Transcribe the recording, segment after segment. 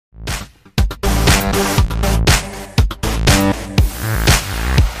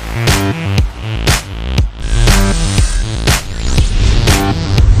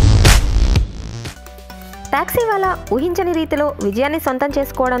ఊహించని రీతిలో విజయాన్ని సొంతం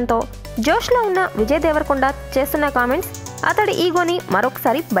చేసుకోవడంతో జోష్లో ఉన్న విజయ్ దేవరకొండ చేస్తున్న కామెంట్స్ అతడి ఈగోని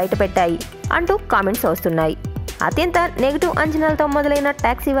మరొకసారి బయటపెట్టాయి అంటూ కామెంట్స్ వస్తున్నాయి. అత్యంత నెగిటివ్ అంచనాలతో మొదలైన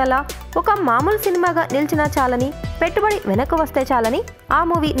టాక్సీ వల్ల ఒక మామూలు సినిమాగా నిలిచినా చాలని, పెట్టుబడి వెనక్కు వస్తే చాలని ఆ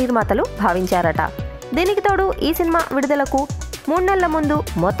మూవీ నిర్మాతలు భావించారట. దీనికి తోడు ఈ సినిమా విడుదలకు 3 నెలల ముందు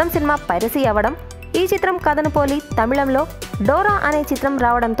మొత్తం సినిమా పైరసీ అవ్వడం, ఈ చిత్రం కథను పోలి తమిళంలో డోరా అనే చిత్రం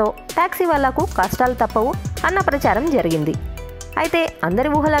రావడంతో టాక్సీ వాళ్లకు కష్టాలు తప్పవు అన్న ప్రచారం జరిగింది. అయితే అందరి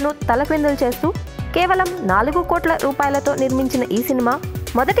ఊహలను తలక్రిందులు చేస్తూ కేవలం 4 కోట్ల రూపాయలతో నిర్మించిన ఈ సినిమా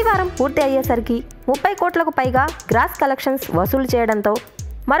మొదటి వారం పూర్తి అయ్యేసరికి 30 కోట్లకు పైగా గ్రాస్ కలెక్షన్స్ వసూలు చేయడంతో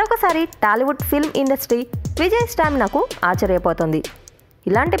మరొకసారి టాలీవుడ్ ఫిల్మ్ ఇండస్ట్రీ విజయ్ స్టామినాకు ఆశ్చర్యపోతుంది.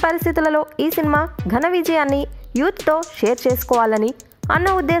 ఇలాంటి పరిస్థితులలో ఈ సినిమా ఘన విజయాన్ని యూత్తో షేర్ చేసుకోవాలని అన్న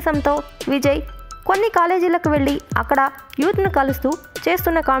ఉద్దేశంతో విజయ్ కొన్ని కాలేజీలకు వెళ్ళి అక్కడ యూత్ను కలుస్తూ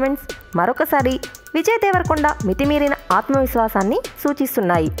చేస్తున్న కామెంట్స్ మరొకసారి విజయ్ దేవరకొండ మితిమీరిన ఆత్మవిశ్వాసాన్ని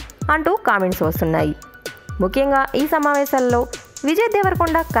సూచిస్తున్నాయి అంటూ కామెంట్స్ వస్తున్నాయి. ముఖ్యంగా ఈ సమావేశాల్లో విజయ్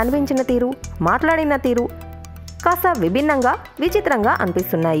దేవరకొండ కనిపించిన తీరు, మాట్లాడిన తీరు కాస్త విభిన్నంగా, విచిత్రంగా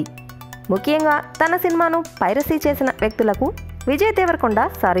అనిపిస్తున్నాయి. ముఖ్యంగా తన సినిమాను పైరసీ చేసిన వ్యక్తులకు విజయ్ దేవరకొండ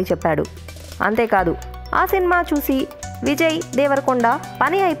సారీ చెప్పాడు. అంతేకాదు ఆ సినిమా చూసి విజయ్ దేవరకొండ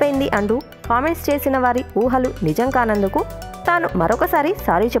పని అయిపోయింది అంటూ కామెంట్స్ చేసిన వారి ఊహలు నిజం కానందుకు తాను మరొకసారి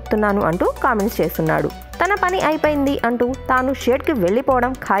సారీ చెప్తున్నాను అంటూ కామెంట్స్ చేస్తున్నాడు. తన పని అయిపోయింది అంటూ తాను షెడ్కి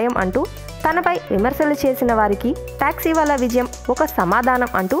వెళ్ళిపోవడం ఖాయం అంటూ తనపై విమర్శలు చేసిన వారికి టాక్సీ వాళ్ళ విజయం ఒక సమాధానం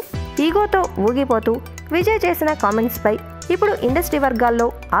అంటూ ఈగోతో ఊగిపోతూ విజయ్ చేసిన కామెంట్స్పై ఇప్పుడు ఇండస్ట్రీ వర్గాల్లో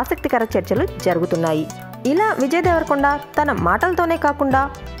ఆసక్తికర చర్చలు జరుగుతున్నాయి. ఇలా విజయ్ దేవరకొండ తన మాటలతోనే కాకుండా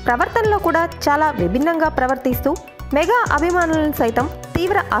ప్రవర్తనలో కూడా చాలా విభిన్నంగా ప్రవర్తిస్తూ మెగా అభిమానులను సైతం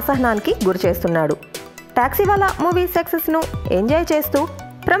తీవ్ర అసహనానికి గురిచేస్తున్నాడు. టాక్సీ వాలా మూవీ సక్సెస్ను ఎంజాయ్ చేస్తూ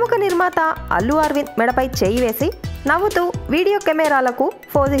ప్రముఖ నిర్మాత అల్లు అరవింద్ మెడపై చేయి వేసి నవ్వుతూ వీడియో కెమెరాలకు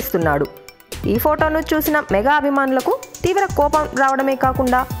ఫోజ్ ఇస్తున్నాడు. ఈ ఫోటోను చూసిన మెగా అభిమానులకు తీవ్ర కోపం రావడమే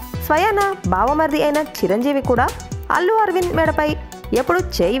కాకుండా స్వయాన బావమరిది అయిన చిరంజీవి కూడా అల్లు అరవింద్ మెడపై ఎప్పుడూ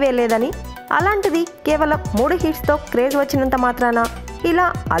చేయి వేయలేదని, అలాంటిది కేవలం 3 హిట్స్తో క్రేజ్ వచ్చినంత మాత్రాన ఇలా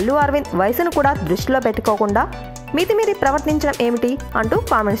అల్లు అరవింద్ వయసును కూడా దృష్టిలో పెట్టుకోకుండా మితిమీరి ప్రవర్తించడం ఏమిటి అంటూ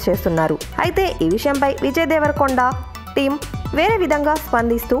కామెంట్స్ చేస్తున్నారు. అయితే ఈ విషయంపై విజయ్ దేవరకొండ టీం వేరే విధంగా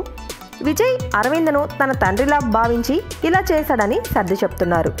స్పందిస్తూ విజయ్ అరవింద్ను తన తండ్రిలా భావించి ఇలా చేశాడని సర్ది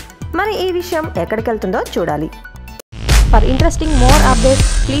చెప్తున్నారు. మరి ఈ విషయం ఎక్కడికి వెళ్తుందో చూడాలి. For interesting more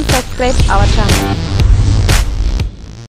updates please subscribe our channel.